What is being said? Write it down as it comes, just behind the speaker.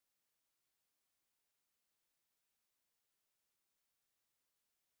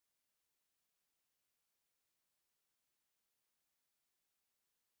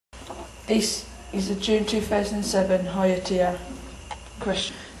This is a June 2007 higher tier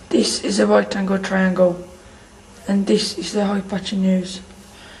question. This is a right angle triangle and this is the hypotenuse.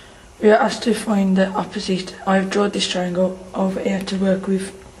 We are asked to find the opposite. I have drawn this triangle over here to work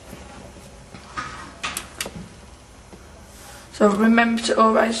with. So remember to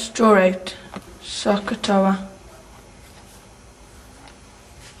always draw out Sokotoa.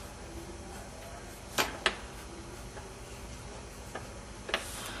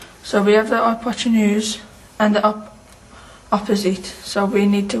 So we have the hypotenuse and the opposite, so we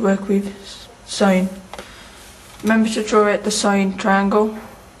need to work with sine. Remember to draw out the sine triangle.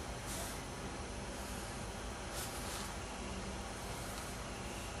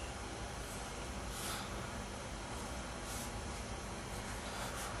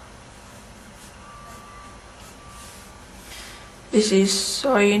 This is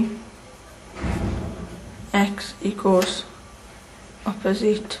sine x equals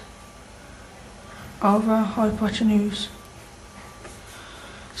opposite over hypotenuse.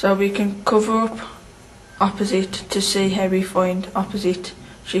 So we can cover up opposite to see how we find opposite,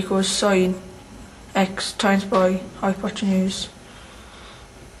 which equals sine x times by hypotenuse.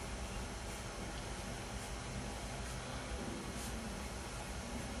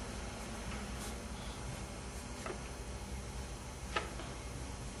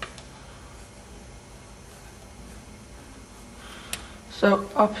 So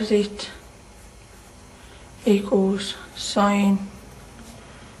opposite equals sine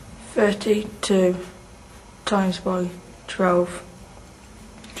 32 times by 12.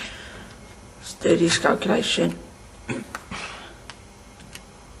 Let's do this calculation.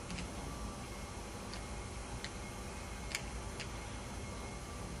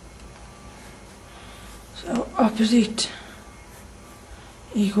 So opposite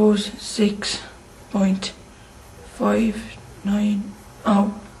equals 6.590.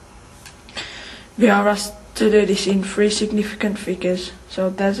 We are asked to do this in 3 significant figures. So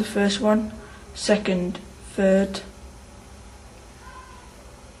there's the first one, second, third,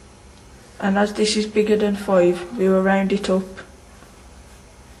 and as this is bigger than 5, we will round it up.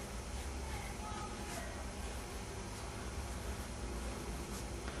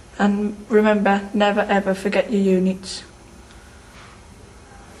 And remember, never ever forget your units.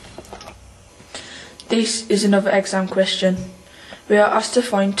 This is another exam question. We are asked to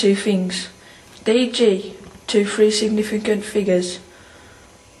find 2 things, DG to 3 significant figures.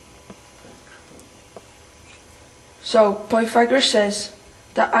 So Pythagoras says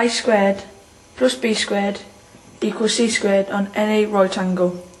that a squared plus b squared equals c squared on any right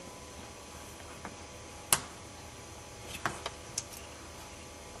angle.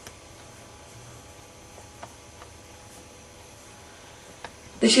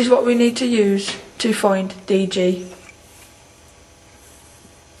 This is what we need to use to find DG.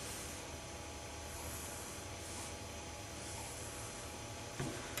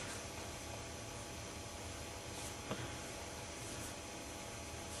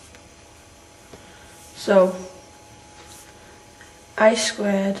 So a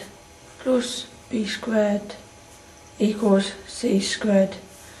squared plus b squared equals c squared.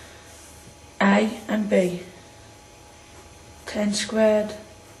 A and b. 10 squared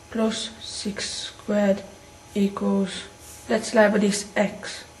plus 6 squared equals, let's label this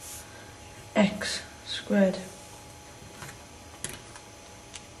x squared.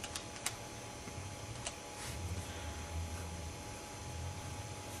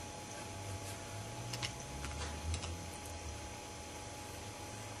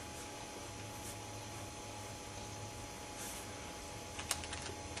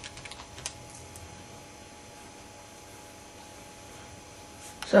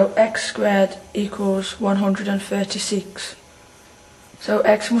 So x squared equals 136. So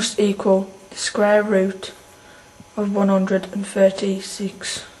x must equal the square root of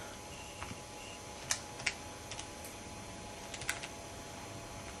 136.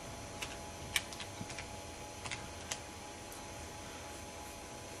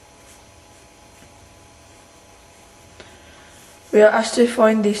 We are asked to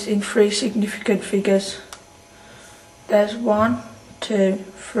find this in 3 significant figures. There's 1, 2,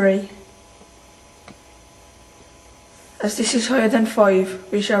 3. As this is higher than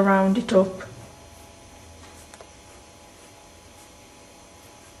 5, we shall round it up.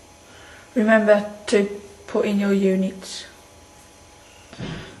 Remember to put in your units.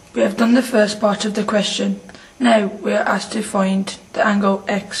 We have done the first part of the question. Now we are asked to find the angle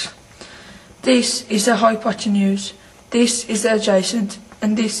x. This is the hypotenuse, this is the adjacent,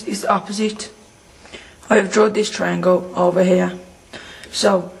 and this is the opposite. I have drawn this triangle over here.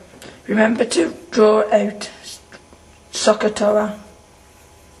 So remember to draw out Sokotoa.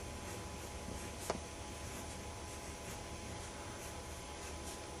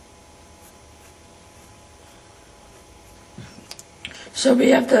 So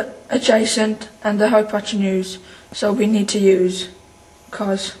we have the adjacent and the hypotenuse, so we need to use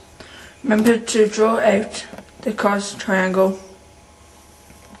cos. Remember to draw out the cos triangle.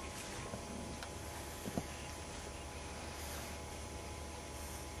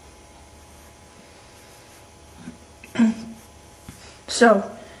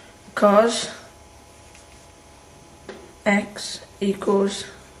 So cos x equals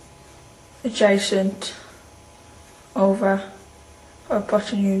adjacent over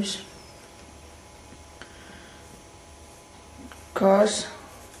hypotenuse. Cos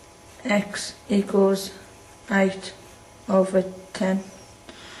x equals 8 over 10.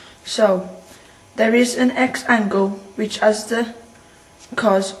 So there is an x angle which has the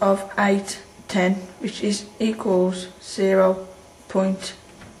cos of 8, 10, which is equals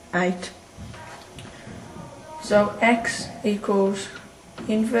 0.8. So x equals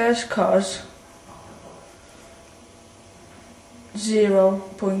inverse cos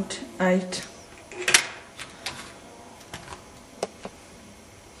 0.8.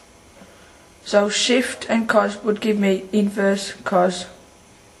 So shift and cos would give me inverse cos.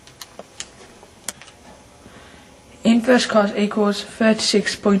 Inverse cos equals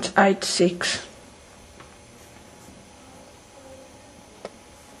 36.86.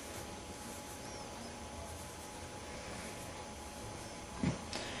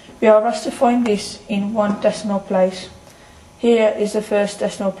 We are asked to find this in one decimal place. Here is the first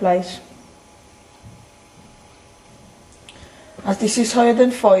decimal place. As this is higher than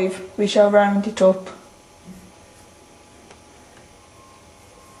 5, we shall round it up.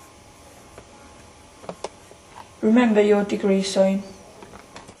 Remember your degree sign.